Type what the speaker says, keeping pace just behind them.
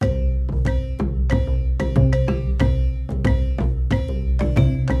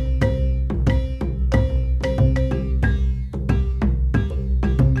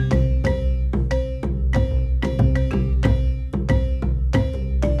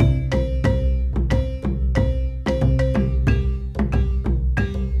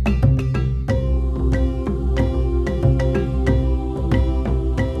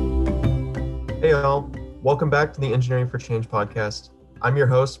Welcome back to the Engineering for Change podcast. I'm your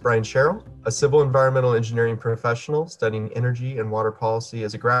host, Brian Sherrill, a civil environmental engineering professional studying energy and water policy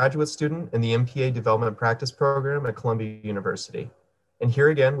as a graduate student in the MPA Development Practice Program at Columbia University. And here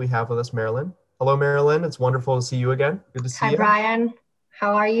again, we have with us Marilyn. Hello, Marilyn. It's wonderful to see you again. Good to see you. Hi, Brian.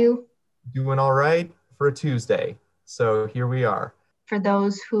 How are you? Doing all right for a Tuesday. So here we are. For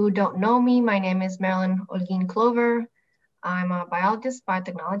those who don't know me, my name is Marilyn Olguin Clover. I'm a biologist,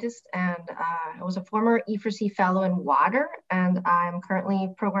 biotechnologist, and I was a former E4C fellow in water, and I'm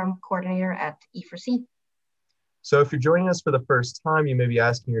currently program coordinator at E4C. So if you're joining us for the first time, you may be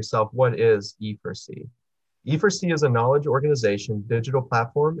asking yourself, what is E4C? E4C is a knowledge organization, digital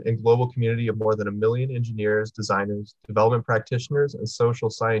platform, and global community of more than 1 million engineers, designers, development practitioners, and social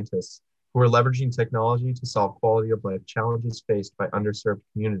scientists who are leveraging technology to solve quality of life challenges faced by underserved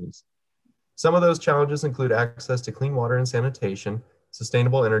communities. Some of those challenges include access to clean water and sanitation,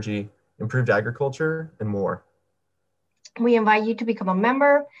 sustainable energy, improved agriculture, and more. We invite you to become a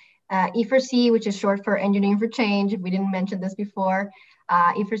member. E4C, which is short for Engineering for Change, we didn't mention this before.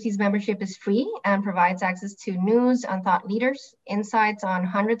 E4C's membership is free and provides access to news on thought leaders, insights on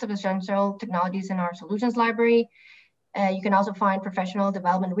hundreds of essential technologies in our solutions library. You can also find professional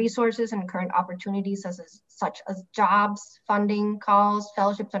development resources and current opportunities such as jobs, funding, calls,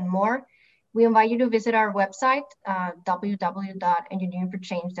 fellowships, and more. We invite you to visit our website,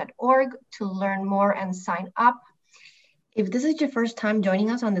 www.engineeringforchange.org, to learn more and sign up. If this is your first time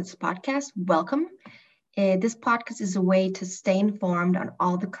joining us on this podcast, welcome. This podcast is a way to stay informed on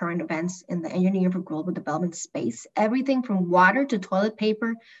all the current events in the engineering for global development space. Everything from water to toilet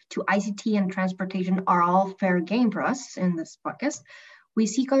paper to ICT and transportation are all fair game for us in this podcast. We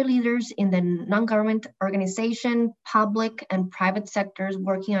seek our leaders in the non-government organization, public and private sectors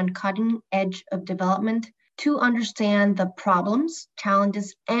working on cutting edge of development to understand the problems,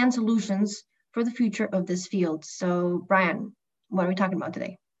 challenges, and solutions for the future of this field. So, Brian, what are we talking about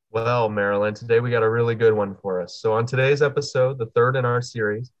today? Well, Marilyn, today we got a really good one for us. So on today's episode, the third in our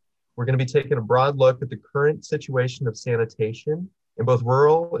series, we're going to be taking a broad look at the current situation of sanitation in both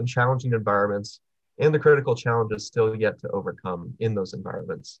rural and challenging environments and the critical challenges still yet to overcome in those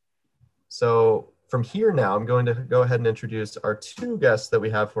environments. So from here now, I'm going to go ahead and introduce our two guests that we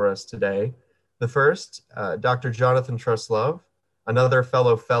have for us today. The first, Dr. Jonathan Truslove, another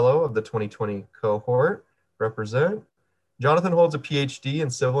fellow of the 2020 cohort. Represent. Jonathan holds a PhD in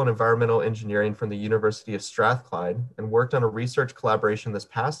civil and environmental engineering from the University of Strathclyde and worked on a research collaboration this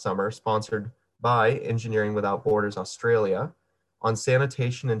past summer sponsored by Engineering Without Borders Australia on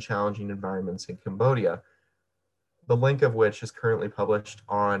sanitation in challenging environments in Cambodia, the link of which is currently published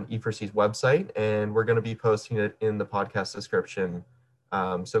on E4C's website, and we're going to be posting it in the podcast description.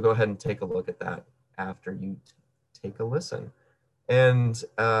 So go ahead and take a look at that after you take a listen. And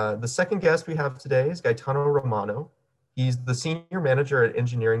the second guest we have today is Gaetano Romano. He's the senior manager at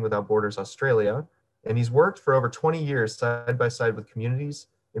Engineering Without Borders Australia, and he's worked for over 20 years side by side with communities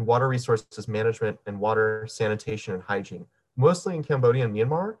in water resources management and water sanitation and hygiene, mostly in Cambodia and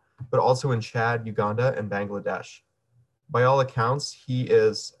Myanmar, but also in Chad, Uganda, and Bangladesh. By all accounts, he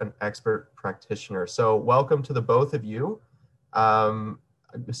is an expert practitioner. So welcome to the both of you. I'm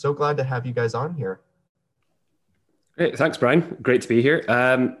so glad to have you guys on here. Great, thanks, Brian. Great to be here.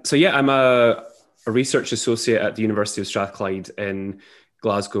 I'm a research associate at the University of Strathclyde in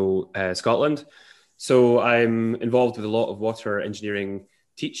Glasgow, Scotland. So I'm involved with a lot of water engineering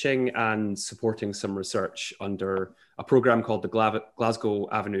teaching and supporting some research under a program called the Glasgow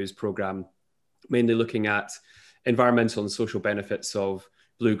Avenues program, mainly looking at environmental and social benefits of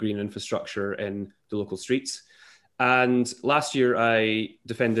blue-green infrastructure in the local streets. And last year I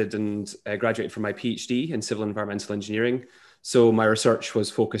defended and graduated from my PhD in civil environmental engineering. So my research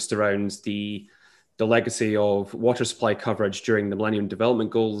was focused around the legacy of water supply coverage during the Millennium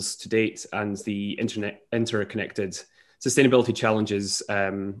Development Goals to date and the interconnected sustainability challenges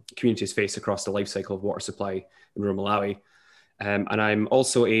communities face across the life cycle of water supply in rural Malawi. And I'm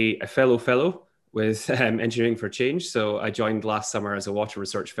also a fellow with Engineering for Change. So I joined last summer as a water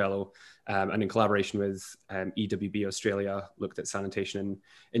research fellow and in collaboration with EWB Australia, looked at sanitation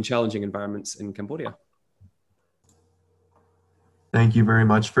in challenging environments in Cambodia. Thank you very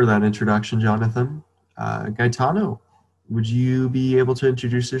much for that introduction, Jonathan. Gaetano, would you be able to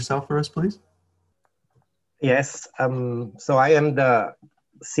introduce yourself for us, please? Yes, so I am the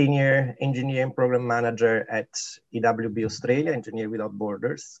Senior Engineering Program Manager at EWB Australia, Engineering Without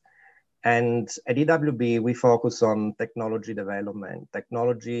Borders. And at EWB, we focus on technology development that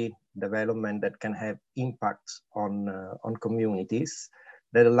can have impact on communities,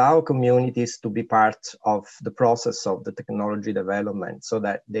 that allow communities to be part of the process of the technology development so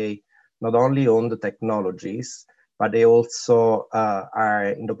that they not only own the technologies, but they also are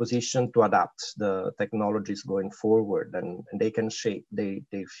in the position to adapt the technologies going forward, and they can shape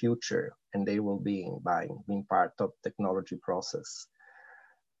their future and their well-being by being part of technology process.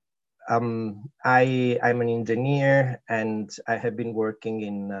 I'm an engineer, and I have been working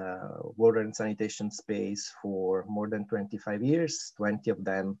in water and sanitation space for more than 25 years, 20 of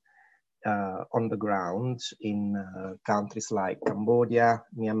them on the ground in countries like Cambodia,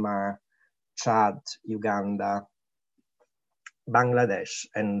 Myanmar, Chad, Uganda, Bangladesh,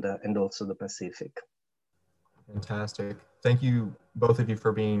 and also the Pacific. Fantastic. Thank you, both of you,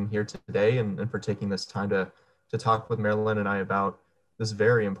 for being here today and for taking this time to talk with Marilyn and I about this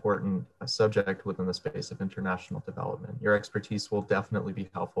very important subject within the space of international development. Your expertise will definitely be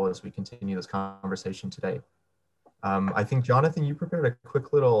helpful as we continue this conversation today. I think, Jonathan, you prepared a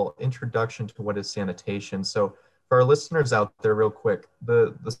quick little introduction to what is sanitation. So for our listeners out there, real quick,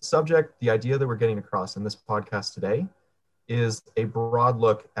 the subject, the idea that we're getting across in this podcast today is a broad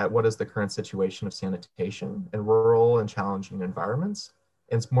look at what is the current situation of sanitation in rural and challenging environments,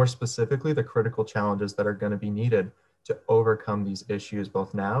 and more specifically, the critical challenges that are going to be needed to overcome these issues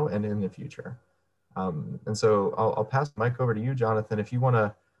both now and in the future. And so I'll pass the mic over to you, Jonathan, if you want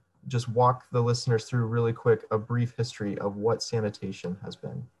to just walk the listeners through really quick a brief history of what sanitation has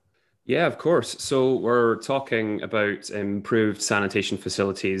been. Yeah, of course. So we're talking about improved sanitation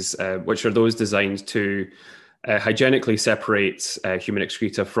facilities, which are those designed to hygienically separate human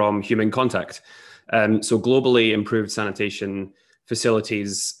excreta from human contact. So globally, improved sanitation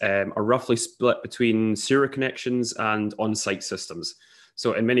facilities are roughly split between sewer connections and on-site systems.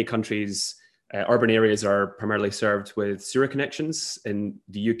 So in many countries, urban areas are primarily served with sewer connections. In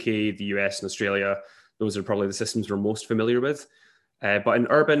the UK, the US, and Australia, those are probably the systems we're most familiar with. But in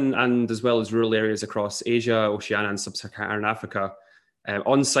urban and as well as rural areas across Asia, Oceania, and Sub-Saharan Africa,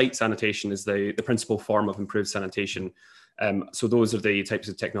 on-site sanitation is the principal form of improved sanitation. So those are the types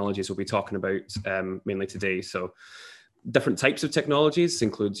of technologies we'll be talking about mainly today. So different types of technologies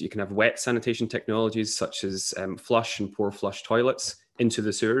includes, you can have wet sanitation technologies such as flush and pour flush toilets into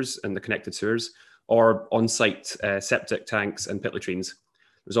the sewers and the connected sewers, or on-site septic tanks and pit latrines.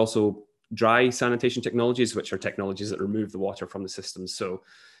 There's also dry sanitation technologies, which are technologies that remove the water from the system. So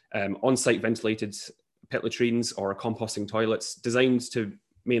on-site ventilated pit latrines or composting toilets designed to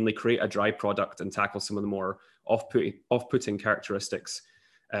mainly create a dry product and tackle some of the more off-putting characteristics,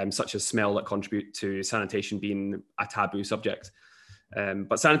 such as smell, that contribute to sanitation being a taboo subject.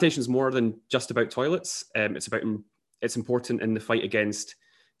 But sanitation is more than just about toilets. It's important in the fight against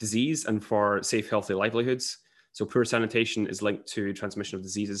disease and for safe, healthy livelihoods. So poor sanitation is linked to transmission of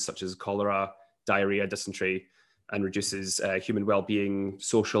diseases such as cholera, diarrhea, dysentery, and reduces human well-being,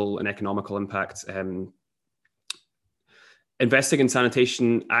 social and economical impact. Investing in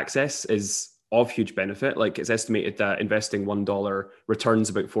sanitation access is of huge benefit. Like, it's estimated that investing $1 returns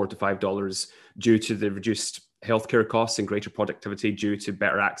about $4 to $5 due to the reduced healthcare costs and greater productivity due to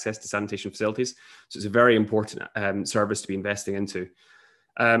better access to sanitation facilities. So it's a very important service to be investing into.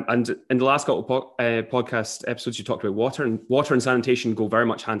 And in the last couple of podcast episodes, you talked about water, and water and sanitation go very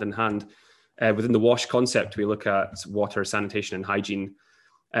much hand in hand. Within the WASH concept, we look at water, sanitation, and hygiene.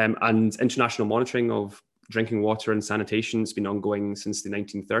 And international monitoring of drinking water and sanitation has been ongoing since the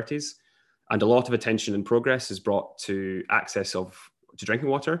 1930s. And a lot of attention and progress is brought to access to drinking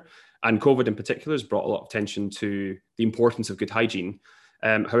water. And COVID in particular has brought a lot of attention to the importance of good hygiene.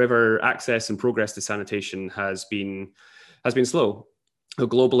 However, access and progress to sanitation has been slow. So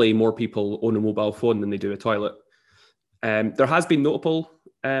globally, more people own a mobile phone than they do a toilet. There has been notable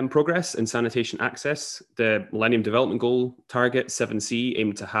progress in sanitation access. The Millennium Development Goal target 7C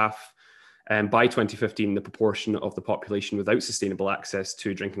aimed to half by 2015 the proportion of the population without sustainable access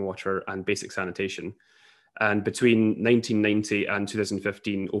to drinking water and basic sanitation. And between 1990 and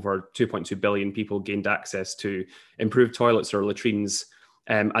 2015, over 2.2 billion people gained access to improved toilets or latrines,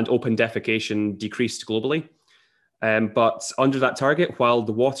 and open defecation decreased globally. But under that target, while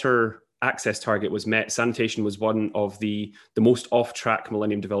the water access target was met, sanitation was one of the most off-track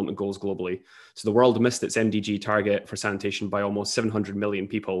Millennium Development Goals globally. So the world missed its MDG target for sanitation by almost 700 million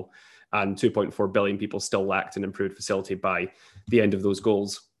people, and 2.4 billion people still lacked an improved facility by the end of those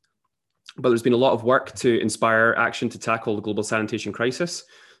goals. But there's been a lot of work to inspire action to tackle the global sanitation crisis.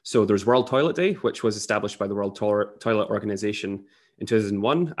 So there's World Toilet Day, which was established by the World Toilet Organization in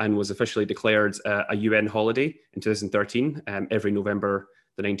 2001 and was officially declared a UN holiday in 2013, every November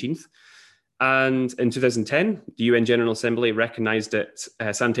the 19th. And in 2010, the UN General Assembly recognized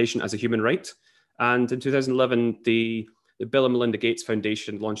sanitation as a human right. And in 2011, the Bill and Melinda Gates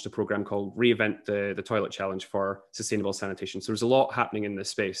Foundation launched a program called Reinvent the Toilet Challenge for Sustainable Sanitation. So there's a lot happening in this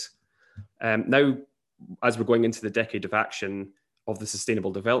space. Now, as we're going into the decade of action of the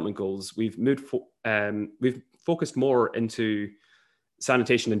Sustainable Development Goals, we've focused more into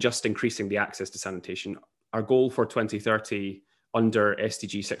sanitation and just increasing the access to sanitation. Our goal for 2030 under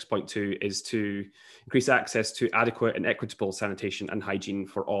SDG 6.2 is to increase access to adequate and equitable sanitation and hygiene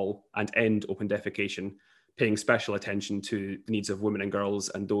for all and end open defecation, paying special attention to the needs of women and girls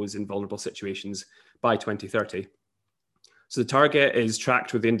and those in vulnerable situations by 2030. So the target is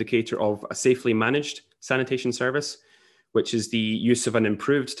tracked with the indicator of a safely managed sanitation service, which is the use of an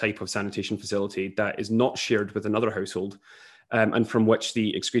improved type of sanitation facility that is not shared with another household, and from which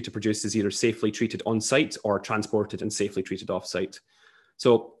the excreta produced is either safely treated on site or transported and safely treated off site.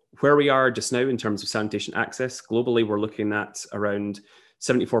 So where we are just now in terms of sanitation access, globally, we're looking at around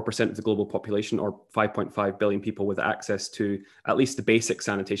 74% of the global population, or 5.5 billion people, with access to at least the basic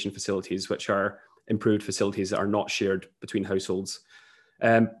sanitation facilities, which are improved facilities that are not shared between households.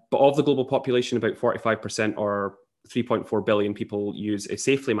 But of the global population, about 45%, or 3.4 billion people, use a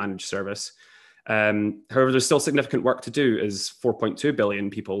safely managed service. However, there's still significant work to do, as 4.2 billion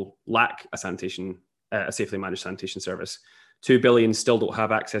people lack a safely managed sanitation service. 2 billion still don't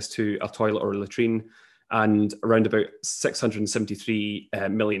have access to a toilet or a latrine, and around about 673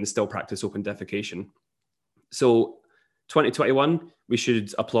 million still practice open defecation. So 2021, we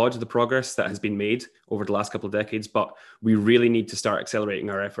should applaud the progress that has been made over the last couple of decades, but we really need to start accelerating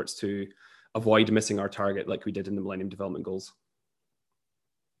our efforts to avoid missing our target like we did in the Millennium Development Goals.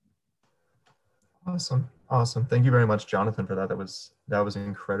 Awesome. Thank you very much, Jonathan, for that. That was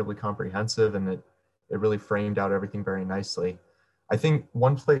incredibly comprehensive, and it really framed out everything very nicely. I think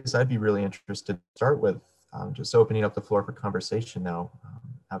one place I'd be really interested to start with, just opening up the floor for conversation now,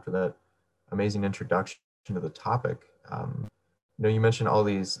 after that amazing introduction to the topic. You mentioned all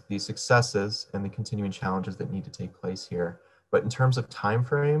these successes and the continuing challenges that need to take place here. But in terms of time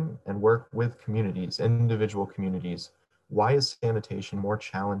frame and work with communities, individual communities, why is sanitation more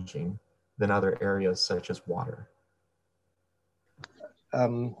challenging than other areas such as water?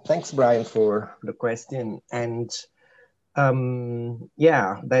 Thanks, Brian, for the question. And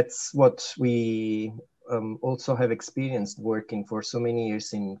yeah, that's what we also have experienced working for so many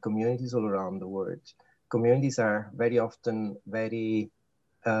years in communities all around the world. Communities are very often very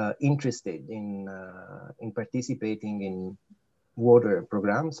interested in participating in water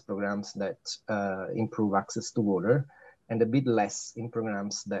programs that improve access to water, and a bit less in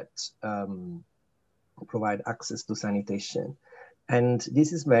programs that provide access to sanitation. And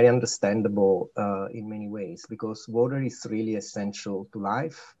this is very understandable in many ways, because water is really essential to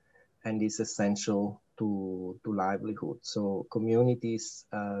life and is essential to livelihood. So communities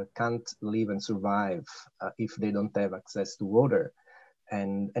can't live and survive if they don't have access to water.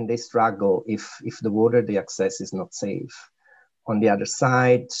 And they struggle if the water they access is not safe. On the other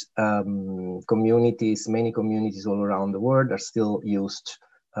side, many communities all around the world are still used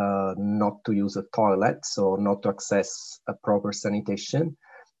not to use a toilet, so not to access a proper sanitation.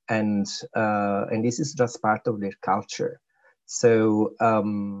 And this is just part of their culture. So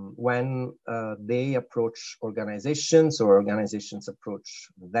when they approach organizations or organizations approach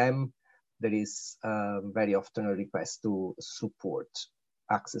them, there is very often a request to support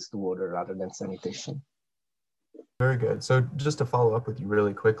access to water rather than sanitation. Very good. So just to follow up with you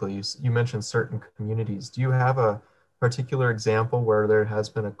really quickly, you mentioned certain communities. Do you have a particular example where there has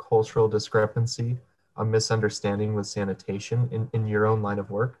been a cultural discrepancy, a misunderstanding with sanitation in your own line of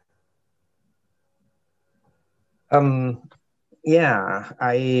work? Yeah,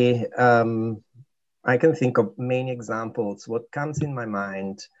 I can think of many examples. What comes in my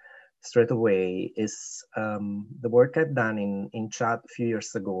mind straight away is the work I've done in Chad a few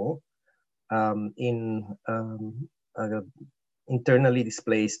years ago in internally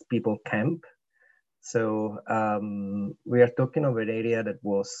displaced people camp. So we are talking of an area that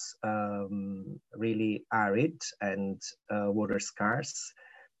was really arid and water scarce.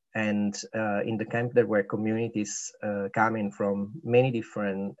 And in the camp, there were communities coming from many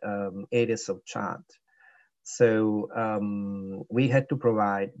different areas of Chad. So we had to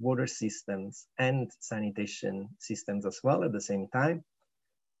provide water systems and sanitation systems as well at the same time.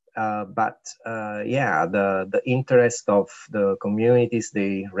 But the interest of the communities,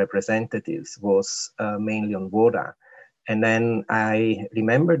 the representatives, was mainly on water. And then I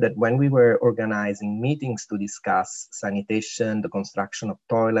remember that when we were organizing meetings to discuss sanitation, the construction of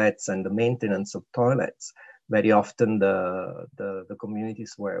toilets, and the maintenance of toilets, very often the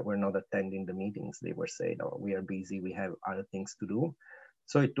communities were not attending the meetings. They were saying, "Oh, we are busy, we have other things to do."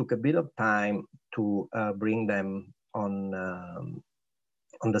 So it took a bit of time to bring them on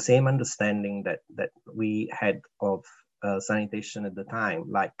the same understanding that we had of sanitation at the time,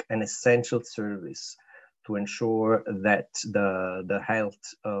 like an essential service to ensure that the health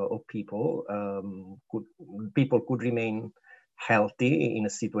of people could remain healthy in a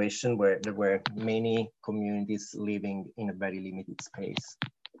situation where there were many communities living in a very limited space.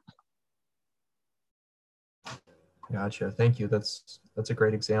 Gotcha. Thank you. That's a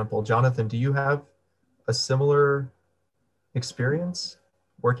great example. Jonathan, do you have a similar experience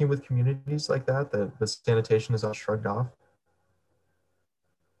working with communities like that the sanitation is all shrugged off?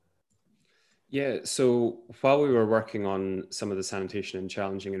 Yeah, so while we were working on some of the sanitation in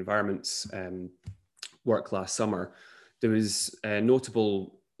challenging environments work last summer, there was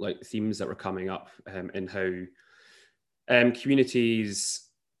notable themes that were coming up in how communities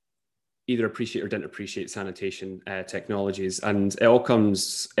either appreciate or didn't appreciate sanitation technologies, and it all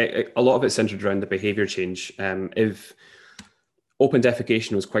comes. A lot of it centered around the behaviour change. If open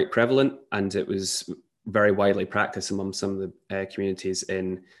defecation was quite prevalent and it was very widely practiced among some of the communities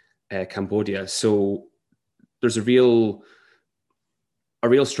in Cambodia, so there's a real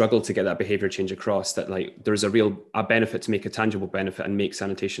struggle to get that behavior change across, that there's a benefit to make a tangible benefit and make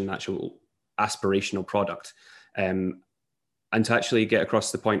sanitation an actual aspirational product, and to actually get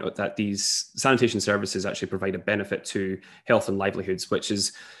across the point that these sanitation services actually provide a benefit to health and livelihoods, which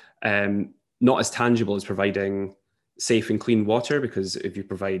is not as tangible as providing safe and clean water, because if you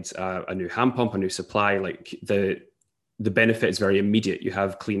provide a new hand pump, a new supply, the benefit is very immediate. You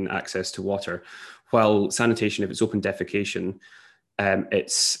have clean access to water. While sanitation, if it's open defecation,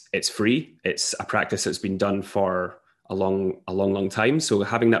 it's free. It's a practice that's been done for a long time. So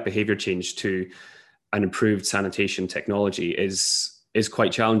having that behavior change to an improved sanitation technology is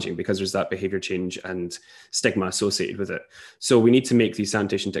quite challenging, because there's that behavior change and stigma associated with it. So we need to make these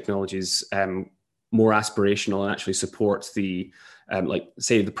sanitation technologies more aspirational and actually support the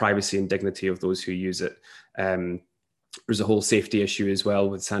the privacy and dignity of those who use it. There's a whole safety issue as well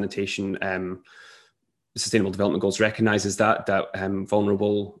with sanitation. The Sustainable Development Goals recognizes that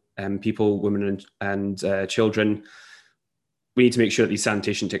vulnerable people, women and children, we need to make sure that these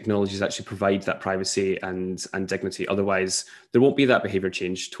sanitation technologies actually provide that privacy and dignity. Otherwise, there won't be that behavior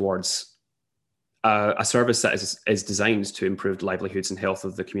change towards a service that is designed to improve the livelihoods and health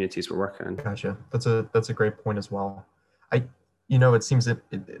of the communities we're working in. Gotcha. That's a great point as well. It seems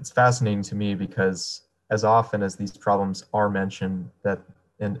it's fascinating to me, because as often as these problems are mentioned,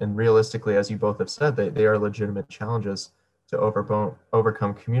 and realistically, as you both have said, they are legitimate challenges to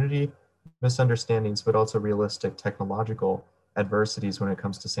overcome community misunderstandings, but also realistic technological adversities when it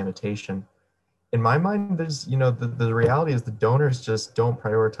comes to sanitation. In my mind, there's, the reality is the donors just don't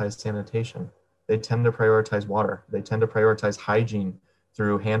prioritize sanitation. They tend to prioritize water. They tend to prioritize hygiene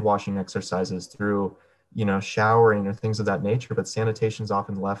through hand washing exercises, through, showering or things of that nature, but sanitation is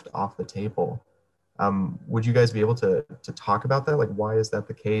often left off the table. Would you guys be able to talk about that? Why is that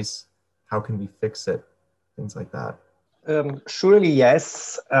the case? How can we fix it? Things like that. Surely,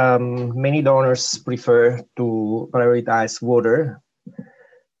 yes. Many donors prefer to prioritize water,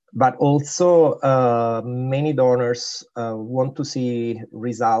 but also many donors want to see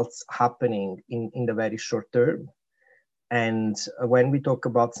results happening in the very short term. And when we talk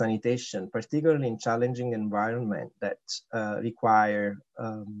about sanitation, particularly in challenging environments that require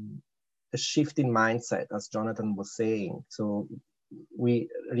a shift in mindset, as Jonathan was saying. So we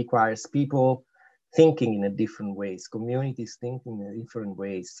requires people thinking in a different ways, communities thinking in different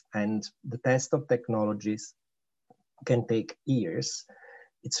ways, and the test of technologies can take years.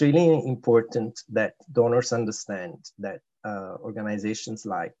 It's really important that donors understand that organizations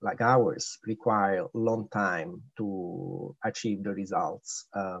like ours require a long time to achieve the results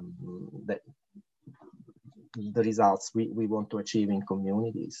we want to achieve in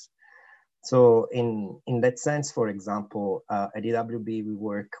communities. So in that sense, for example, at EWB, we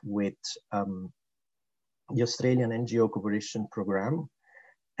work with the Australian NGO Cooperation Programme,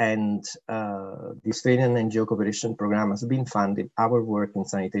 and the Australian NGO Cooperation Programme has been funding our work in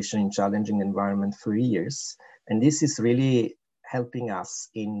sanitation in challenging environment for years. And this is really helping us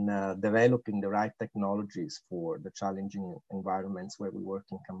in developing the right technologies for the challenging environments where we work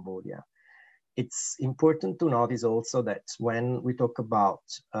in Cambodia. It's important to notice also that when we talk about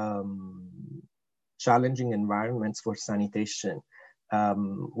challenging environments for sanitation,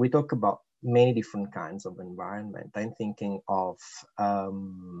 we talk about many different kinds of environment. I'm thinking of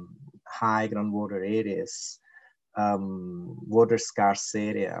high groundwater areas, water scarce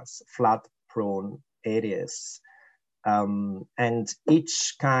areas, flood prone areas. And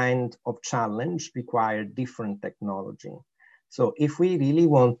each kind of challenge requires different technology. So if we really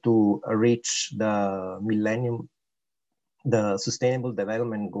want to reach the Millennium the Sustainable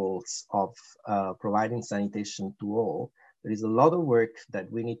Development Goals of providing sanitation to all, there is a lot of work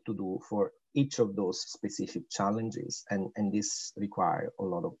that we need to do for each of those specific challenges, and this requires a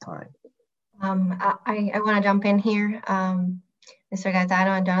lot of time. I want to jump in here, Mr.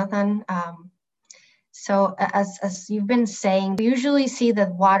 Gaetano and Jonathan. So as you've been saying, we usually see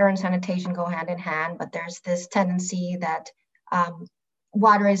that water and sanitation go hand in hand, but there's this tendency that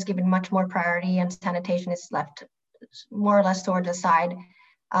water is given much more priority and sanitation is left more or less towards the side.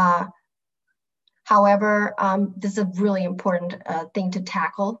 However, this is a really important thing to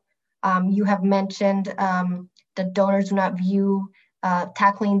tackle. You have mentioned that donors do not view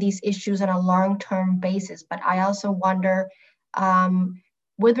tackling these issues on a long-term basis, but I also wonder,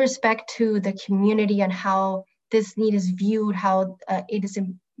 with respect to the community and how this need is viewed, how it is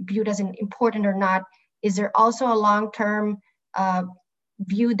viewed as important or not, is there also a long-term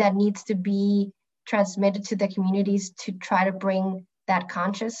view that needs to be transmitted to the communities to try to bring that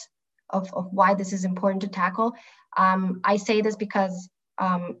conscious of why this is important to tackle? I say this because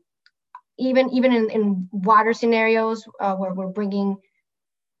even in water scenarios where we're bringing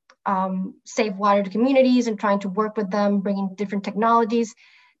safe water to communities and trying to work with them, bringing different technologies,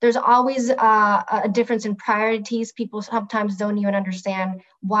 there's always a difference in priorities. People sometimes don't even understand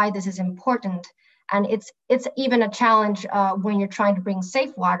why this is important. And it's even a challenge when you're trying to bring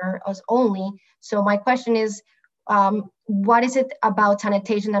safe water as only. So my question is, what is it about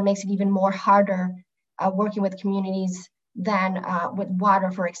sanitation that makes it even more harder working with communities than with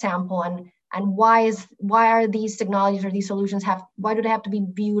water, for example? And why are these technologies or these solutions why do they have to be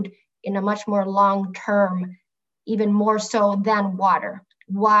viewed in a much more long term, even more so than water?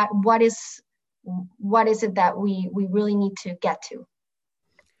 What is it that we really need to get to?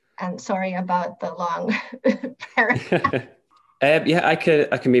 And sorry about the long paragraph. Yeah, I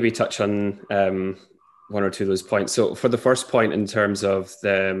can maybe touch on one or two of those points. So for the first point, in terms of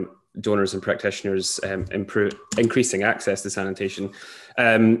the donors and practitioners increasing access to sanitation,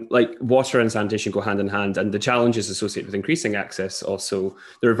 like water and sanitation go hand in hand, and the challenges associated with increasing access also,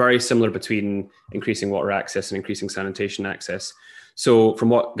 they're very similar between increasing water access and increasing sanitation access. So from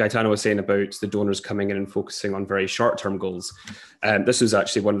what Gaetano was saying about the donors coming in and focusing on very short-term goals, this was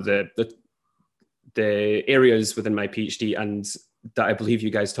actually one of the areas within my PhD, and that I believe you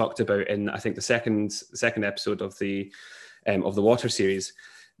guys talked about in, I think, the second episode of the water series,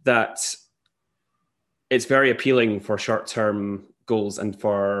 that it's very appealing for short-term goals and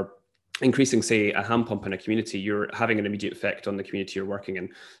for increasing, say, a hand pump in a community. You're having an immediate effect on the community you're working in.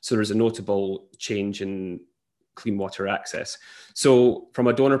 So there's a notable change in clean water access. So from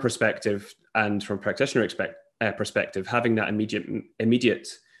a donor perspective and from a practitioner perspective, having that immediate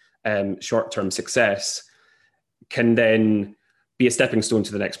short-term success can then be a stepping stone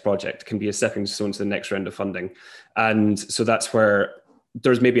to the next project, can be a stepping stone to the next round of funding. And so that's where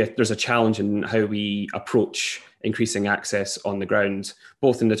there's a challenge in how we approach increasing access on the ground,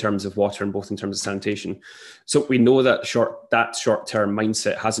 both in the terms of water and both in terms of sanitation. So we know that short-term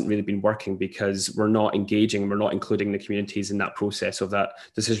mindset hasn't really been working because we're not engaging, we're not including the communities in that process of that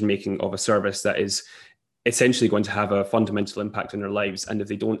decision-making of a service that is essentially going to have a fundamental impact on their lives. And if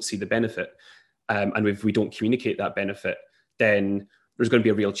they don't see the benefit, and if we don't communicate that benefit, then there's going to be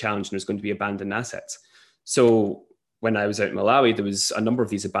a real challenge and there's going to be abandoned assets. So when I was out in Malawi, there was a number of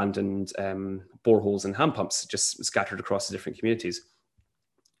these abandoned boreholes and hand pumps just scattered across the different communities.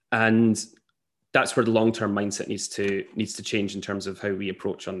 And that's where the long-term mindset needs to change in terms of how we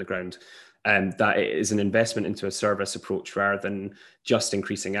approach on the ground. That it is an investment into a service approach rather than just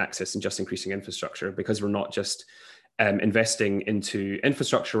increasing access and just increasing infrastructure, because we're not just investing into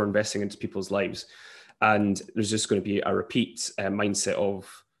infrastructure, we're investing into people's lives. And there's just going to be a repeat mindset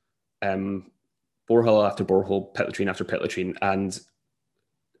of borehole after borehole, pit latrine after pit latrine. And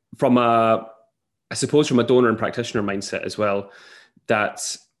from a donor and practitioner mindset as well,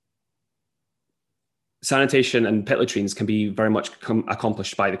 that sanitation and pit latrines can be very much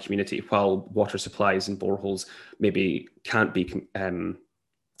accomplished by the community, while water supplies and boreholes maybe can't be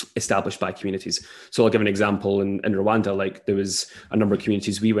established by communities. So I'll give an example. In Rwanda, like there was a number of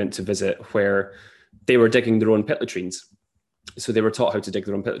communities we went to visit where they were digging their own pit latrines. So they were taught how to dig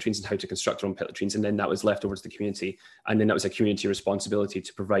their own pit latrines and how to construct their own pit latrines. And then that was left over to the community. And then that was a community responsibility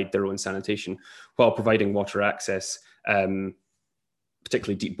to provide their own sanitation, while providing water access,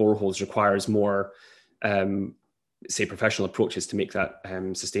 particularly deep boreholes, requires more, say, professional approaches to make that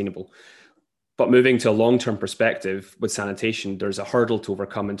sustainable. But moving to a long-term perspective with sanitation, there's a hurdle to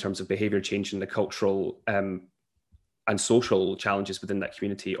overcome in terms of behavior change and the cultural and social challenges within that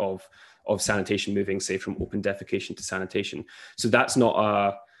community of sanitation moving, say, from open defecation to sanitation. So that's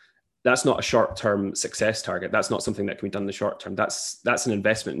not that's not a short-term success target. That's not something that can be done in the short term. That's an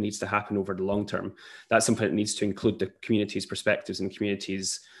investment that needs to happen over the long term. That's something that needs to include the community's perspectives and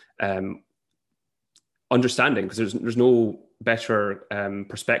community's understanding, because there's no better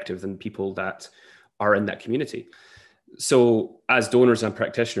perspective than people that are in that community. So as donors and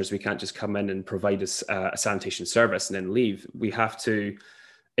practitioners, we can't just come in and provide us a sanitation service and then leave. We have to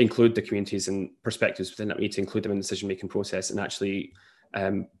include the communities and perspectives within that. We need to include them in the decision-making process and actually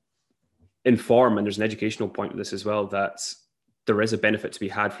inform, and there's an educational point of this as well, that there is a benefit to be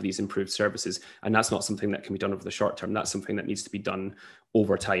had for these improved services. And that's not something that can be done over the short term. That's something that needs to be done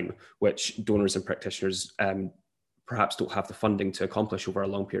over time, which donors and practitioners perhaps don't have the funding to accomplish over a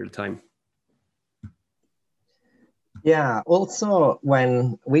long period of time. Yeah, also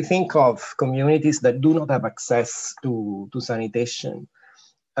when we think of communities that do not have access to sanitation,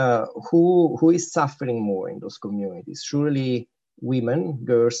 who is suffering more in those communities? Surely women,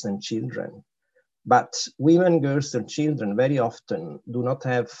 girls, and children. But women, girls, and children very often do not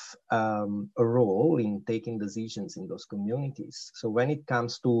have a role in taking decisions in those communities. So when it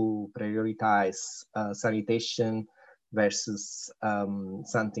comes to prioritize sanitation versus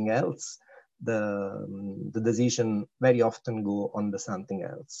something else, the decision very often go on the something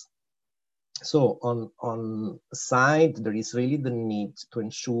else. So on a side, there is really the need to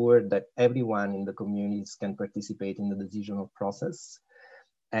ensure that everyone in the communities can participate in the decisional process.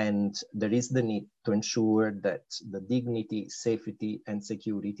 And there is the need to ensure that the dignity, safety, and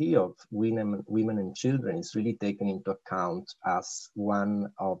security of women and children is really taken into account as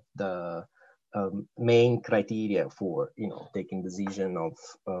one of the main criteria for, taking decision of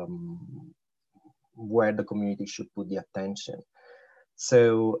where the community should put the attention.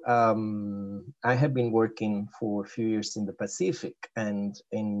 So I have been working for a few years in the Pacific, and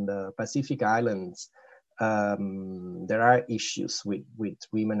in the Pacific Islands, there are issues with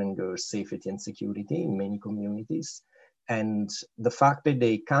women and girls' safety and security in many communities. And the fact that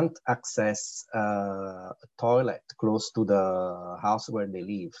they can't access a toilet close to the house where they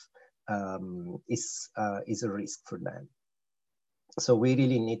live is a risk for them. So we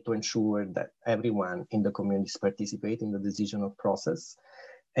really need to ensure that everyone in the communities participate in the decisional process.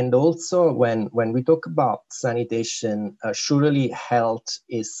 And also when we talk about sanitation, surely health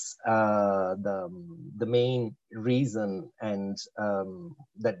is the main reason and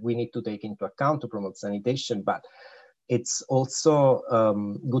that we need to take into account to promote sanitation, but it's also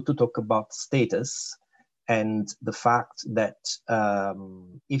good to talk about status and the fact that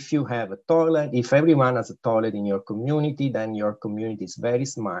if you have a toilet, if everyone has a toilet in your community, then your community is very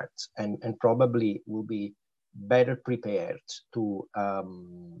smart and probably will be better prepared to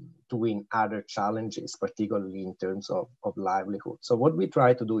win other challenges, particularly in terms of livelihood. So what we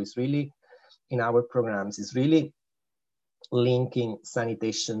try to do is really, in our programs, is really linking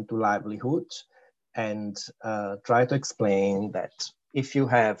sanitation to livelihood and try to explain that if you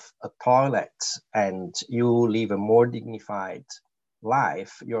have a toilet and you live a more dignified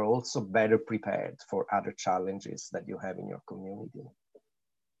life, you're also better prepared for other challenges that you have in your community.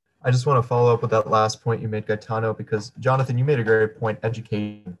 I just want to follow up with that last point you made, Gaetano, because Jonathan, you made a great point,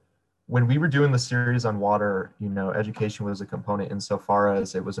 education. When we were doing the series on water, education was a component insofar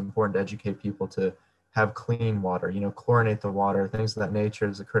as it was important to educate people to have clean water, chlorinate the water, things of that nature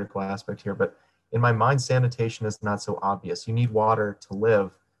is a critical aspect here. But in my mind, sanitation is not so obvious. You need water to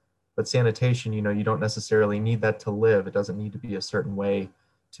live, but sanitation, you don't necessarily need that to live. It doesn't need to be a certain way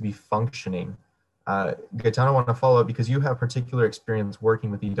to be functioning. Gaetano, I want to follow up because you have particular experience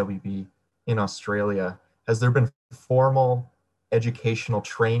working with EWB in Australia. Has there been formal educational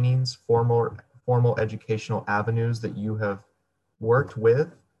trainings, formal educational avenues that you have worked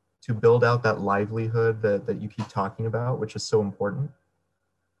with to build out that livelihood that you keep talking about, which is so important?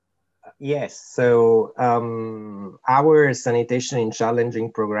 Yes, so our Sanitation in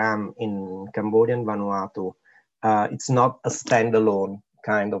Challenging program in Cambodia and Vanuatu, it's not a standalone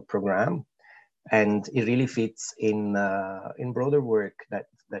kind of program, and it really fits in broader work that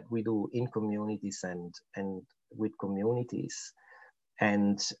we do in communities and with communities.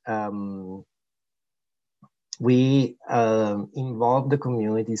 And we involve the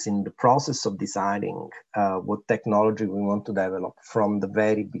communities in the process of deciding what technology we want to develop from the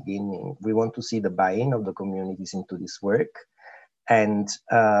very beginning. We want to see the buy-in of the communities into this work. And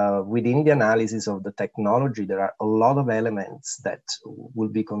within the analysis of the technology, there are a lot of elements that will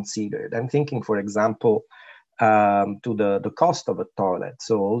be considered. I'm thinking, for example, to the cost of a toilet.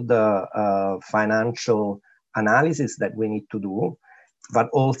 So all the financial analysis that we need to do, but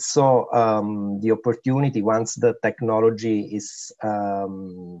also the opportunity once the technology is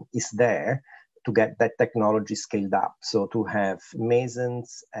there to get that technology scaled up. So to have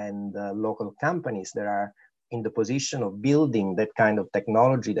masons and local companies that are in the position of building that kind of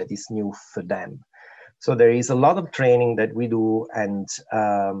technology that is new for them. So there is a lot of training that we do, and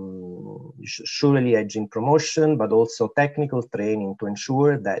surely hedging promotion, but also technical training to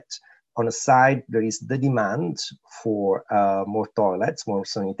ensure that on a side there is the demand for more toilets, more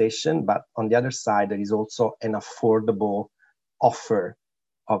sanitation, but on the other side there is also an affordable offer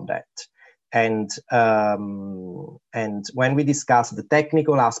of that. And when we discuss the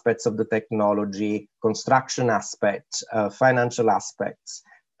technical aspects of the technology, construction aspects, financial aspects,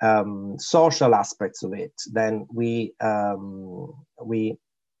 social aspects of it, then we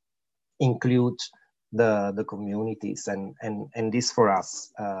include the communities, and this for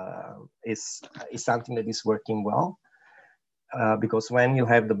us is something that is working well, because when you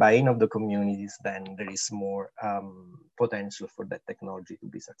have the buy-in of the communities, then there is more potential for that technology to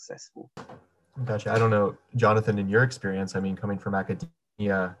be successful. Gotcha. I don't know, Jonathan, in your experience, I mean, coming from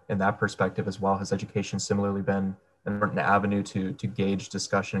academia and that perspective as well, has education similarly been an important avenue to gauge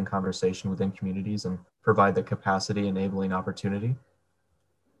discussion and conversation within communities and provide the capacity enabling opportunity?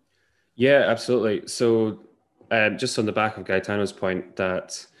 Yeah, absolutely. So just on the back of Gaetano's point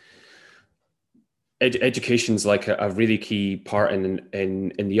that education is like a really key part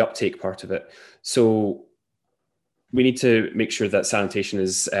in the uptake part of it. So we need to make sure that sanitation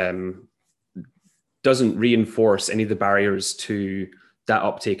is doesn't reinforce any of the barriers to that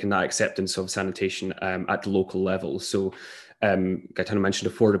uptake and that acceptance of sanitation at the local level. So Gaetano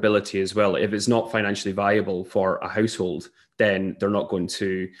mentioned affordability as well. If it's not financially viable for a household, then they're not going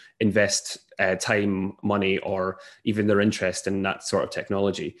to invest time, money, or even their interest in that sort of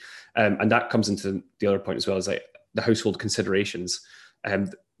technology. And that comes into the other point as well, is like the household considerations.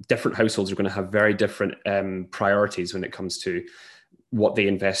 Different households are going to have very different priorities when it comes to what they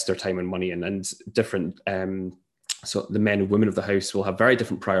invest their time and money in, and different so the men and women of the house will have very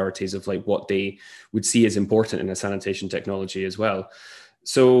different priorities of like what they would see as important in a sanitation technology as well.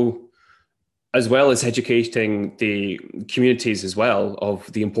 So as well as educating the communities as well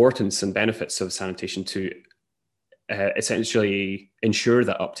of the importance and benefits of sanitation to essentially ensure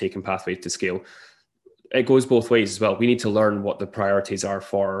that uptake and pathway to scale, it goes both ways as well. We need to learn what the priorities are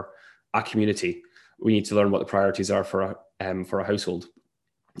for a community. We need to learn what the priorities are for a household.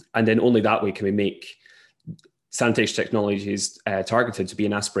 And then only that way can we make sanitation technologies targeted to be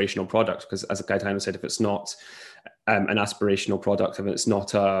an aspirational product. Because as Gaetano said, if it's not an aspirational product, if it's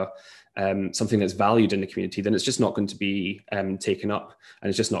not something that's valued in the community, then it's just not going to be taken up, and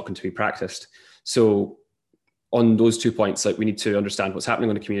it's just not going to be practiced. So on those 2 points, like we need to understand what's happening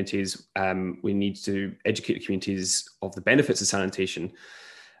in the communities. We need to educate the communities of the benefits of sanitation.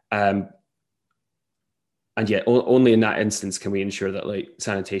 And yet only in that instance can we ensure that like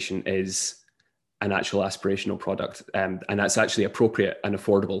sanitation is an actual aspirational product, and that's actually appropriate and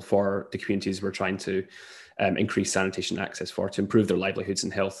affordable for the communities we're trying to increase sanitation access for, to improve their livelihoods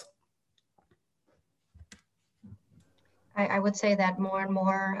and health. I would say that more and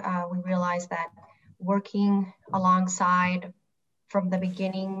more we realize that working alongside from the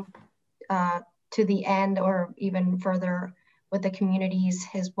beginning to the end, or even further with the communities,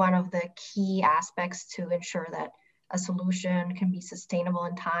 is one of the key aspects to ensure that a solution can be sustainable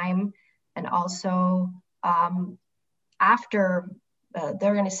in time. And also after the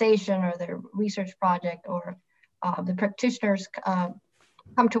organization or the research project or the practitioners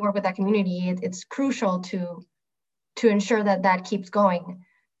come to work with that community, it's crucial to ensure that that keeps going.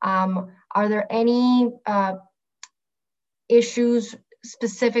 Are there any issues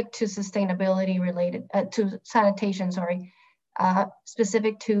specific to sustainability related to sanitation,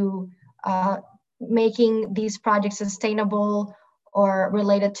 specific to making these projects sustainable, or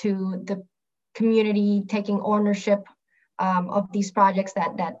related to the community taking ownership of these projects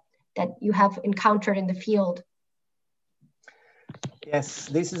that you have encountered in the field? Yes,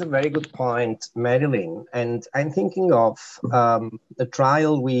 this is a very good point, Marilyn. And I'm thinking of the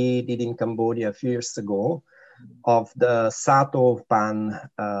trial we did in Cambodia a few years ago of the Sato Pan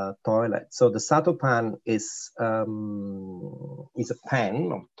toilet. So the Sato Pan is a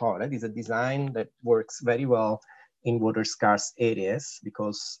pan of toilet. It's a design that works very well in water scarce areas,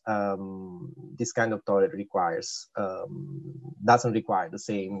 because this kind of toilet doesn't require the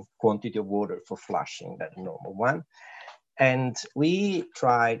same quantity of water for flushing that normal one. And we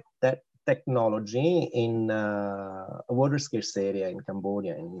tried that technology in a water scarce area in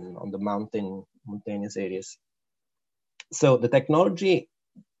Cambodia, on the mountainous areas. So the technology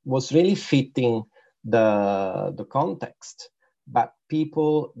was really fitting the context, but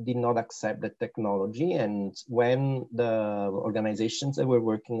people did not accept the technology. And when the organizations that were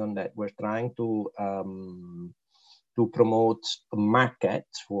working on that were trying to promote a market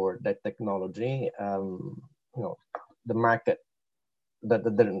for that technology, the market,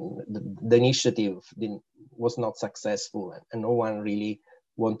 the initiative was not successful, and no one really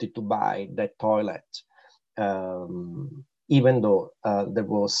wanted to buy that toilet, even though there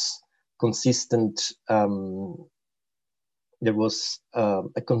was consistent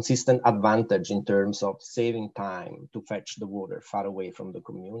a consistent advantage in terms of saving time to fetch the water far away from the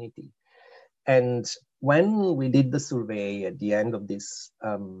community. And when we did the survey at the end of this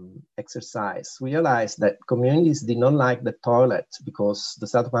exercise, we realized that communities did not like the toilet because the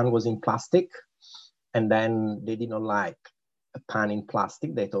Satopan was in plastic, and then they did not like a pan in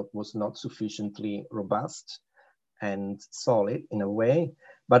plastic. They thought was not sufficiently robust and solid in a way,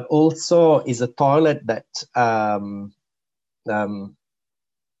 but also is a toilet that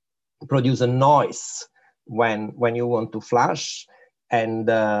produce a noise when you want to flush. And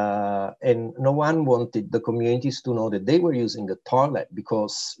no one wanted the communities to know that they were using the toilet,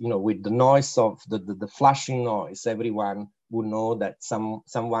 because with the noise of the flushing noise, everyone would know that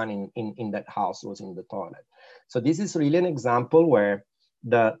someone in that house was in the toilet. So this is really an example where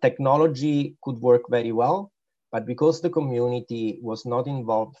the technology could work very well, but because the community was not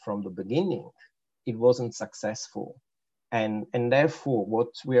involved from the beginning, it wasn't successful. And therefore,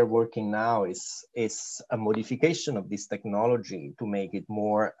 what we are working now is a modification of this technology to make it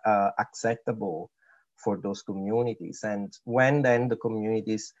more acceptable for those communities. And when then the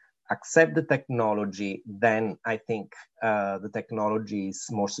communities accept the technology, then I think the technology is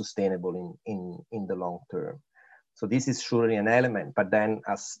more sustainable in the long term. So this is surely an element. But then,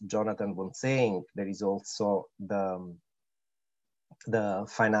 as Jonathan was saying, there is also the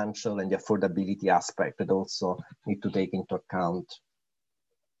financial and the affordability aspect that also need to take into account.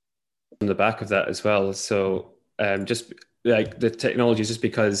 On the back of that as well, so just like the technology, just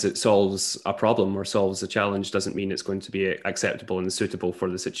because it solves a problem or solves a challenge doesn't mean it's going to be acceptable and suitable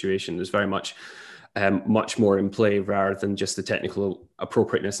for the situation. There's very much more in play rather than just the technical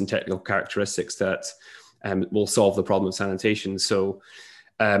appropriateness and technical characteristics that will solve the problem of sanitation. So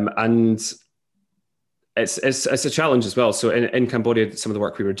and it's a challenge as well. So in Cambodia, some of the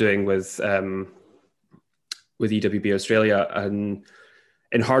work we were doing with EWB Australia and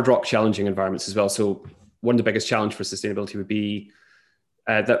in hard rock challenging environments as well. So one of the biggest challenge for sustainability would be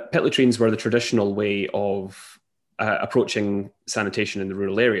that pit latrines were the traditional way of approaching sanitation in the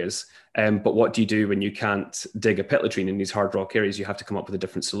rural areas. But what do you do when you can't dig a pit latrine in these hard rock areas? You have to come up with a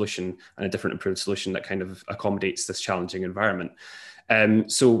different solution and a different improved solution that kind of accommodates this challenging environment.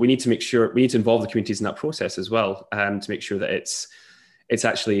 So we need to involve the communities in that process as well, to make sure that it's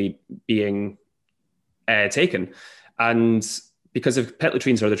actually being taken. And because if pit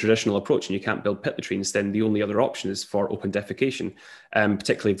latrines are the traditional approach and you can't build pit latrines, then the only other option is for open defecation,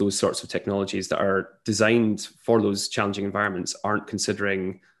 particularly those sorts of technologies that are designed for those challenging environments aren't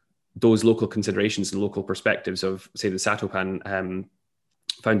considering those local considerations and local perspectives of, say, the Satopan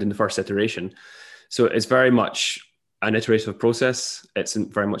found in the first iteration. So it's very much an iterative process. It's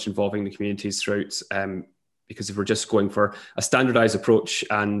very much involving the communities throughout, because if we're just going for a standardized approach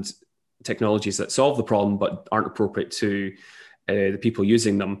and technologies that solve the problem but aren't appropriate to the people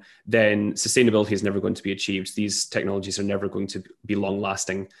using them, then sustainability is never going to be achieved. These technologies are never going to be long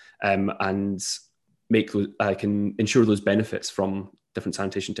lasting and can ensure those benefits from different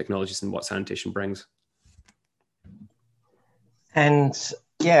sanitation technologies and what sanitation brings. And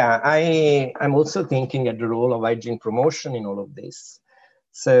yeah, I'm also thinking at the role of hygiene promotion in all of this.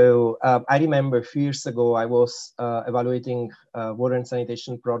 So I remember a few years ago, I was evaluating a water and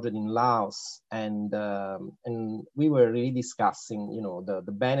sanitation project in Laos, and we were really discussing,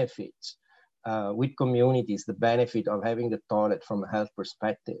 the benefit with communities, the benefit of having the toilet from a health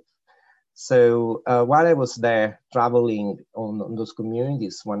perspective. So while I was there traveling on those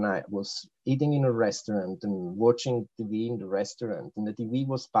communities, one night I was eating in a restaurant and watching TV in the restaurant, and the TV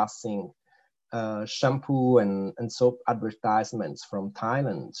was passing shampoo and soap advertisements from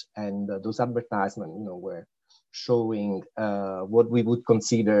Thailand, and those advertisements, were showing what we would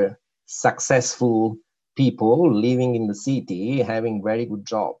consider successful people living in the city, having very good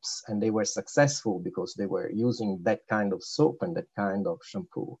jobs, and they were successful because they were using that kind of soap and that kind of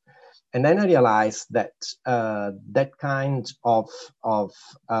shampoo. And then I realized that that kind of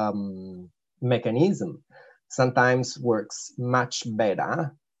mechanism sometimes works much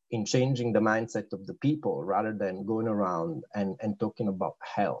better in changing the mindset of the people rather than going around and talking about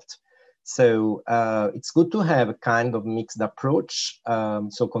health. So it's good to have a kind of mixed approach.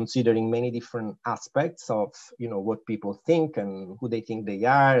 So considering many different aspects of, what people think and who they think they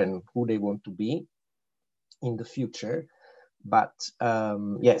are and who they want to be in the future. But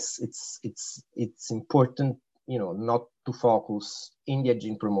yes, it's important, not to focus in the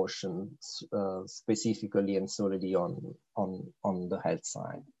gene promotion specifically and solely on the health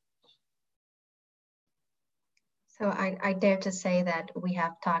side. So I dare to say that we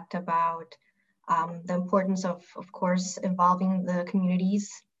have talked about the importance of course, involving the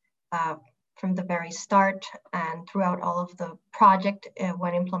communities from the very start and throughout all of the project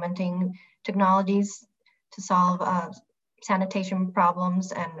when implementing technologies to solve sanitation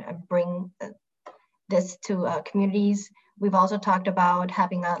problems and bring this to communities. We've also talked about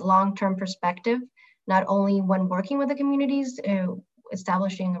having a long-term perspective, not only when working with the communities,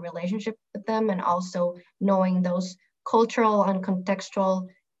 establishing a relationship with them, and also knowing those cultural and contextual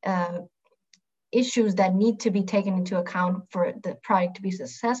issues that need to be taken into account for the project to be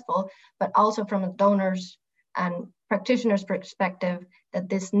successful, but also from a donors and practitioners' perspective, that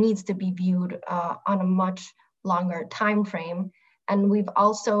this needs to be viewed on a much longer time frame. And we've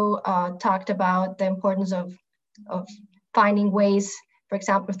also talked about the importance of finding ways, for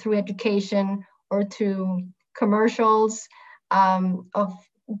example, through education or through commercials, of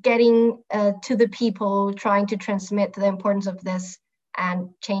getting to the people, trying to transmit the importance of this and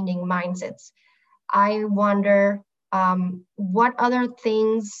changing mindsets. I wonder what other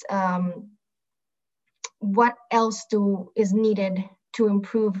things, what else is needed to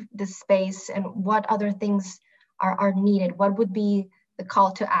improve this space, and what other things are needed? What would be the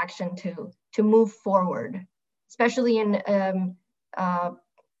call to action to move forward, especially in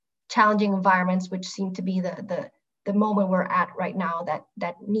challenging environments, which seem to be the moment we're at right now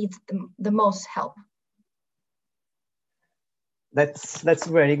that needs the most help? That's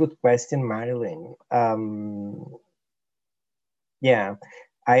a very good question, Marilyn. Yeah,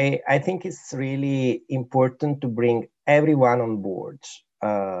 I think it's really important to bring everyone on board,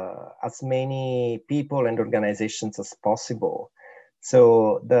 as many people and organizations as possible.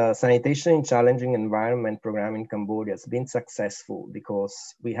 So the Sanitation in Challenging Environment program in Cambodia has been successful because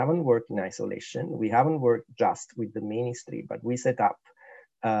we haven't worked in isolation. We haven't worked just with the ministry, but we set up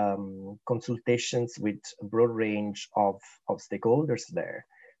consultations with a broad range of stakeholders there.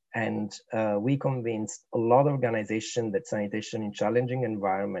 And we convinced a lot of organizations that sanitation in challenging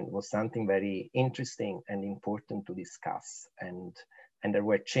environment was something very interesting and important to discuss. And there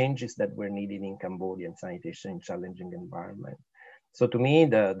were changes that were needed in Cambodia in sanitation in challenging environment. So to me,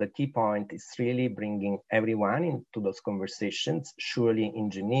 the key point is really bringing everyone into those conversations, surely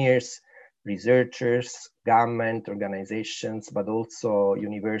engineers, researchers, government organizations, but also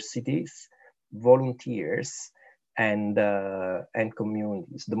universities, volunteers, and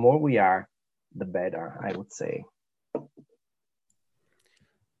communities. The more we are, the better, I would say.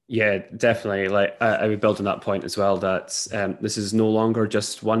 Yeah, definitely. Like I would build on that point as well, that this is no longer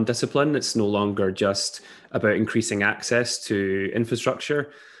just one discipline. It's no longer just about increasing access to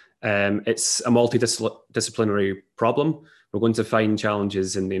infrastructure. It's a multidisciplinary problem. We're going to find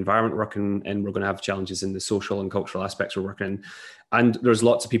challenges in the environment we're working in, we're going to have challenges in the social and cultural aspects we're working in. And there's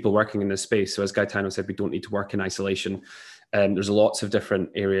lots of people working in this space. So as Gaetano said, we don't need to work in isolation. There's lots of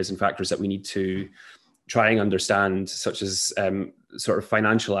different areas and factors that we need to try and understand, such as sort of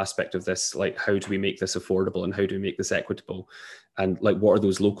financial aspect of this, like how do we make this affordable and how do we make this equitable? And like, what are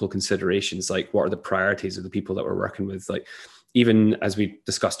those local considerations? Like, what are the priorities of the people that we're working with? Like, even as we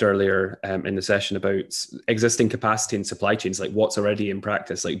discussed earlier in the session about existing capacity and supply chains, like what's already in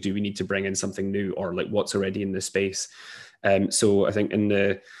practice, like do we need to bring in something new, or like what's already in the space? So I think in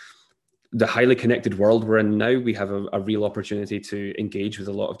the highly connected world we're in now, we have a real opportunity to engage with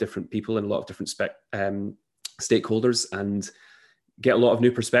a lot of different people and a lot of different stakeholders and get a lot of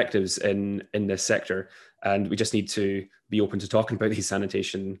new perspectives in this sector. And we just need to be open to talking about these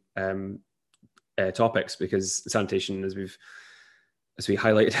sanitation topics, because sanitation, as we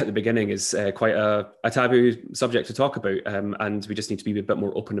highlighted at the beginning, is quite a taboo subject to talk about. And we just need to be a bit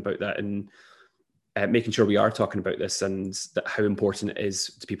more open about that and making sure we are talking about this and how important it is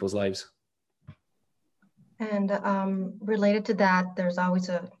to people's lives. And related to that, there's always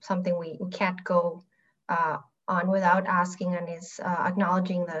something we can't go on without asking, and is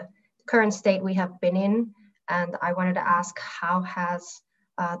acknowledging the current state we have been in. And I wanted to ask, how has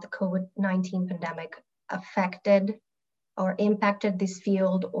the COVID-19 pandemic affected or impacted this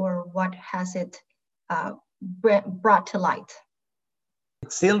field, or what has it brought to light?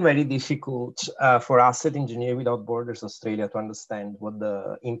 It's still very difficult for us at Engineers Without Borders Australia to understand what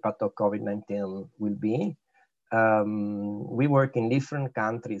the impact of COVID-19 will be. we work in different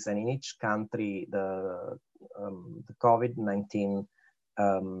countries, and in each country, the COVID-19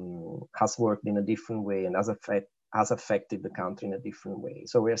 has worked in a different way and has affected the country in a different way.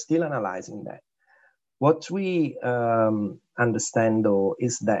 So we're still analyzing that. What we understand, though,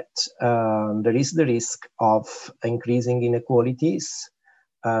 is that there is the risk of increasing inequalities.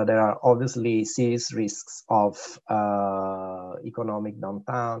 There are obviously serious risks of economic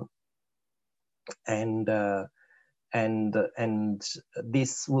downturn, and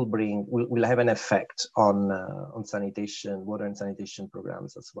this will have an effect on sanitation, water and sanitation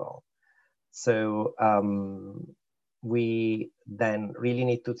programs as well. So we then really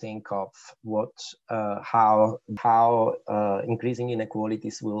need to think of how increasing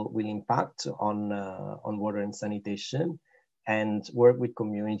inequalities will impact on water and sanitation, and work with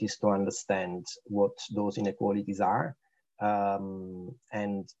communities to understand what those inequalities are, and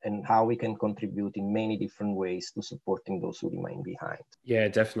how we can contribute in many different ways to supporting those who remain behind. Yeah,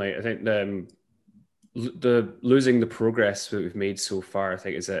 definitely. I think the losing the progress that we've made so far, I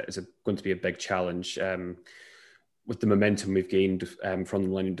think, is going to be a big challenge. With the momentum we've gained from the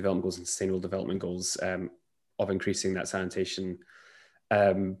Millennium Development Goals and Sustainable Development Goals of increasing that sanitation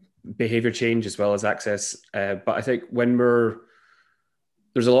behavior change as well as access. But I think there's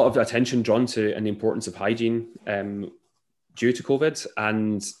a lot of attention drawn to and the importance of hygiene due to COVID,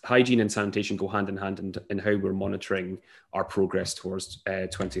 and hygiene and sanitation go hand in hand in how we're monitoring our progress towards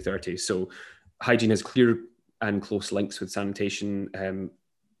 2030. So hygiene has clear and close links with sanitation.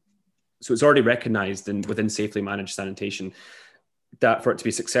 So it's already recognized within safely managed sanitation that for it to be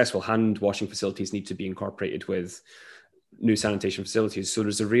successful, hand washing facilities need to be incorporated with new sanitation facilities. So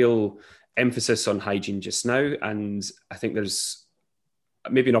there's a real emphasis on hygiene just now. And I think there's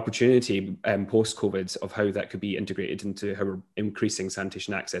maybe an opportunity post-COVID of how that could be integrated into how we're increasing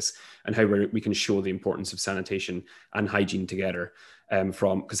sanitation access and how we can show the importance of sanitation and hygiene together,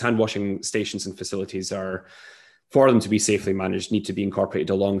 because hand washing stations and facilities are, for them to be safely managed, need to be incorporated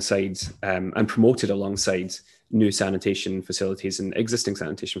alongside and promoted alongside new sanitation facilities and existing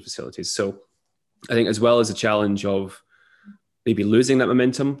sanitation facilities. So I think, as well as a challenge of maybe losing that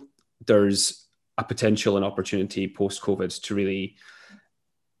momentum, there's a potential and opportunity post-COVID to really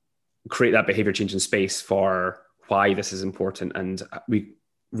create that behavior change in space for why this is important, and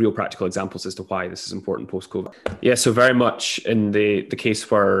real practical examples as to why this is important post-COVID. Yeah, so very much in the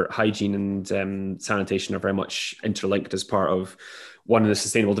case where hygiene and sanitation are very much interlinked as part of one of the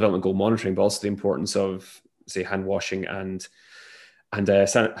Sustainable Development Goal monitoring, but also the importance of, say, hand washing and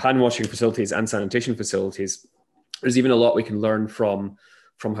hand washing facilities and sanitation facilities. There's even a lot we can learn from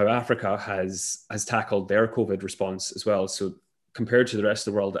how Africa has tackled their COVID response as well. So compared to the rest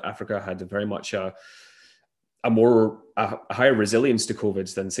of the world, Africa had very much a higher resilience to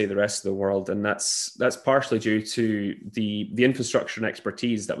COVID than, say, the rest of the world, and that's partially due to the infrastructure and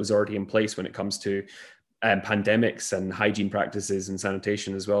expertise that was already in place when it comes to pandemics and hygiene practices and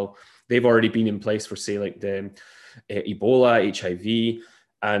sanitation as well. They've already been in place for, say, like the Ebola, HIV,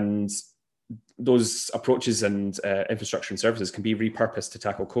 and those approaches and infrastructure and services can be repurposed to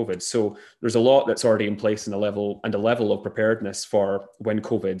tackle COVID. So there's a lot that's already in place and a level of preparedness for when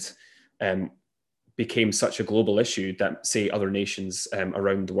COVID became such a global issue that, say, other nations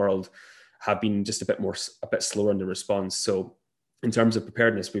around the world have been just a bit slower in the response. So in terms of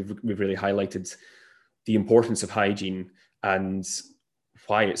preparedness, we've really highlighted the importance of hygiene and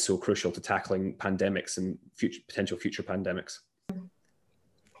why it's so crucial to tackling pandemics and potential future pandemics.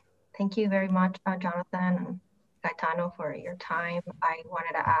 Thank you very much, Jonathan and Gaetano, for your time. I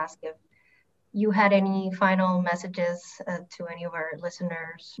wanted to ask if you had any final messages to any of our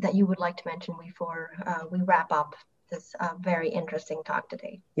listeners that you would like to mention before we wrap up this very interesting talk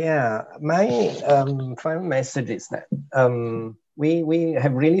today. Yeah, my final message is that we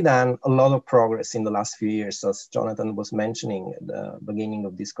have really done a lot of progress in the last few years, as Jonathan was mentioning at the beginning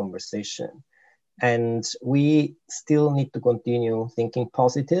of this conversation. And we still need to continue thinking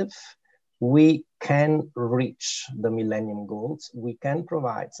positive. We can reach the Millennium Goals. We can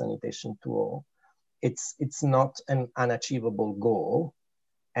provide sanitation to all. It's not an unachievable goal.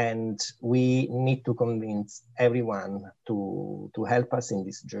 And we need to convince everyone to help us in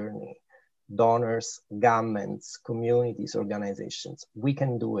this journey. Donors, governments, communities, organizations. We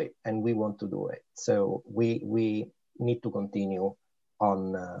can do it, and we want to do it. So we need to continue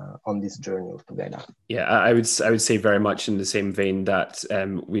on this journey together. Yeah, I would say very much in the same vein that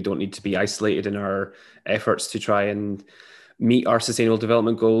we don't need to be isolated in our efforts to try and meet our sustainable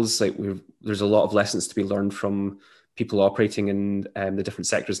development goals. Like there's a lot of lessons to be learned from people operating in the different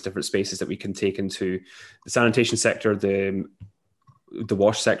sectors, different spaces that we can take into the sanitation sector, the the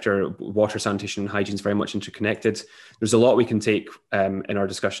wash sector, water, sanitation, and hygiene is very much interconnected. There's a lot we can take in our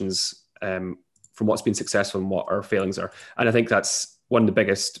discussions from what's been successful and what our failings are. And I think that's one of the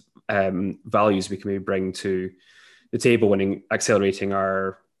biggest values we can maybe bring to the table when accelerating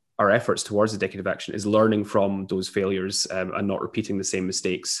our efforts towards the Decade of Action, is learning from those failures and not repeating the same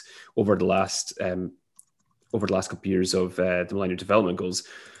mistakes over the last couple of years of the Millennium Development Goals.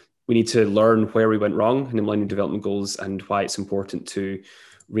 We need to learn where we went wrong in the Millennium Development Goals and why it's important to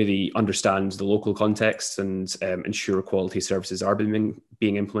really understand the local context and ensure quality services are being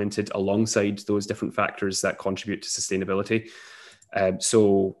implemented alongside those different factors that contribute to sustainability.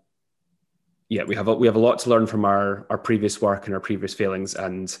 So yeah, we have a lot to learn from our previous work and our previous failings,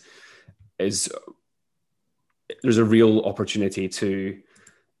 and there's a real opportunity to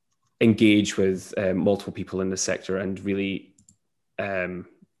engage with multiple people in this sector and really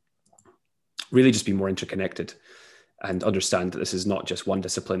just be more interconnected and understand that this is not just one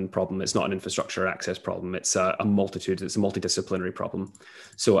discipline problem. It's not an infrastructure access problem. It's a multitude. It's a multidisciplinary problem.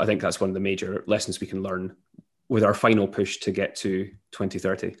 So I think that's one of the major lessons we can learn with our final push to get to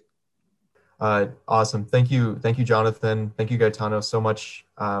 2030. Awesome. Thank you, Jonathan. Thank you, Gaetano, so much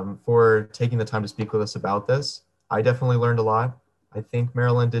for taking the time to speak with us about this. I definitely learned a lot. I think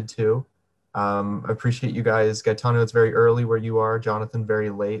Marilyn did too. I appreciate you guys. Gaetano, it's very early where you are. Jonathan, very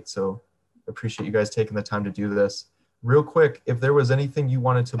late. So appreciate you guys taking the time to do this. Real quick, if there was anything you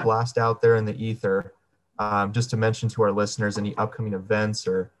wanted to blast out there in the ether, just to mention to our listeners, any upcoming events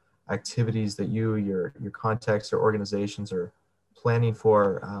or activities that your contacts or organizations are planning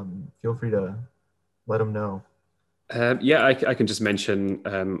for, feel free to let them know. I can just mention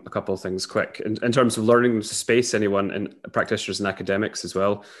a couple of things quick. In terms of learning space, anyone, and practitioners and academics as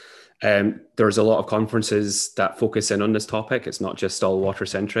well, there's a lot of conferences that focus in on this topic. It's not just all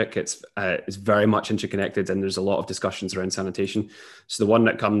water-centric. It's very much interconnected, and there's a lot of discussions around sanitation. So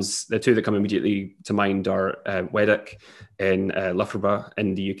the two that come immediately to mind are WEDC in Loughborough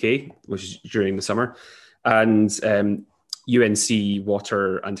in the UK, which is during the summer, and UNC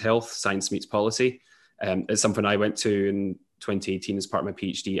Water and Health, Science Meets Policy. It's something I went to in 2018 as part of my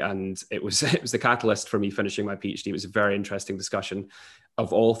PhD, and it was the catalyst for me finishing my PhD. It was a very interesting discussion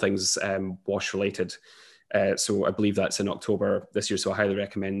of all things WASH related. So I believe that's in October this year. So I highly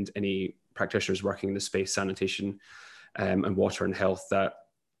recommend any practitioners working in the space, sanitation and water and health,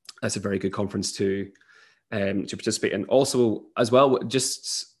 that's a very good conference to participate in. Also, as well,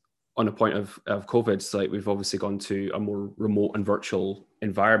 just on a point of COVID, so like we've obviously gone to a more remote and virtual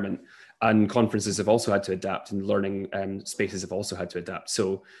environment, and conferences have also had to adapt, and learning spaces have also had to adapt.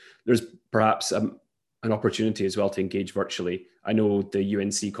 So there's perhaps an opportunity as well to engage virtually. I know the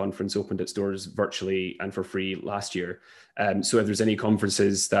UNC conference opened its doors virtually and for free last year. So if there's any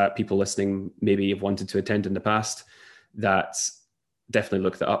conferences that people listening maybe have wanted to attend in the past, that definitely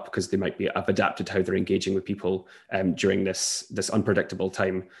look that up, because they might have adapted how they're engaging with people during this unpredictable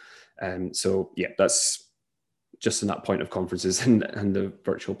time. So yeah, that's just in that point of conferences and the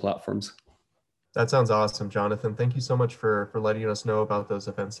virtual platforms. That sounds awesome, Jonathan. Thank you so much for letting us know about those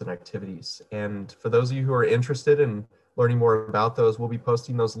events and activities. And for those of you who are interested in learning more about those, we'll be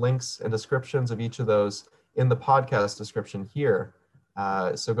posting those links and descriptions of each of those in the podcast description here.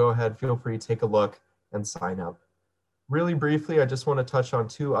 So go ahead, feel free to take a look and sign up. Really briefly, I just want to touch on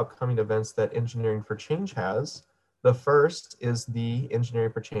two upcoming events that Engineering for Change has. The first is the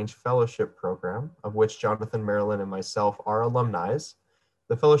Engineering for Change Fellowship Program, of which Jonathan, Marilyn, and myself are alumni.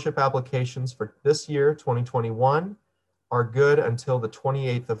 The fellowship applications for this year, 2021, are good until the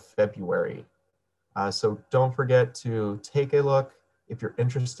 28th of February. So don't forget to take a look. If you're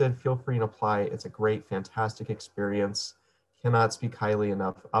interested, feel free and apply. It's a great, fantastic experience. Cannot speak highly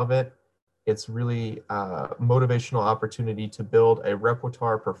enough of it. It's really a motivational opportunity to build a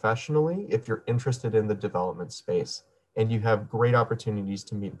repertoire professionally if you're interested in the development space. And you have great opportunities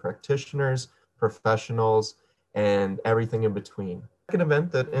to meet practitioners, professionals, and everything in between. The second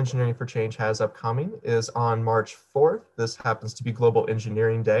event that Engineering for Change has upcoming is on March 4th. This happens to be Global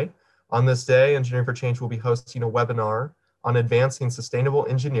Engineering Day. On this day, Engineering for Change will be hosting a webinar on advancing sustainable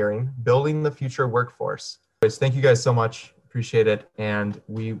engineering, building the future workforce. Thank you guys so much. Appreciate it. And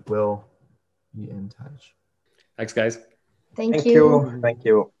we will be in touch. Thanks, guys. Thank you. Thank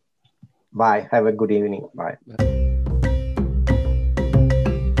you. Bye. Have a good evening. Bye.